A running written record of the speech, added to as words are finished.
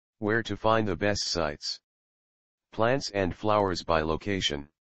Where to find the best sites. Plants and flowers by location.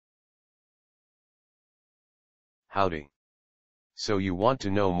 Howdy. So you want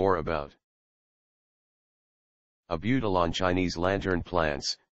to know more about Abutilon Chinese lantern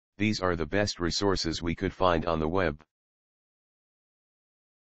plants? These are the best resources we could find on the web.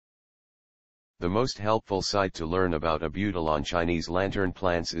 The most helpful site to learn about Abutilon Chinese lantern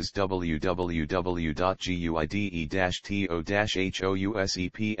plants is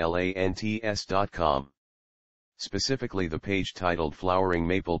www.guide-to-houseplants.com. Specifically the page titled Flowering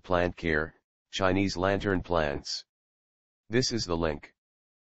Maple Plant Care, Chinese Lantern Plants. This is the link.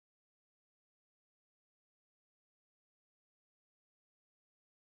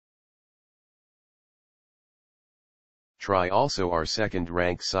 Try also our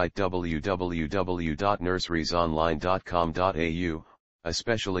second-rank site www.nurseriesonline.com.au,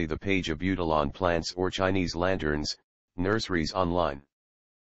 especially the page Abutilon Plants or Chinese Lanterns, Nurseries Online.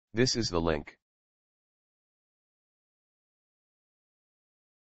 This is the link.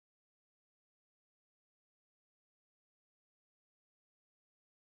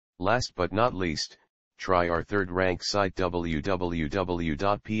 Last but not least, try our third-rank site www.pfaf.org.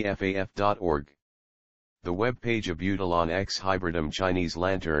 The web page Abutilon X Hybridum Chinese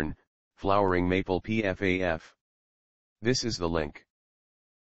Lantern, Flowering Maple PFAF. This is the link.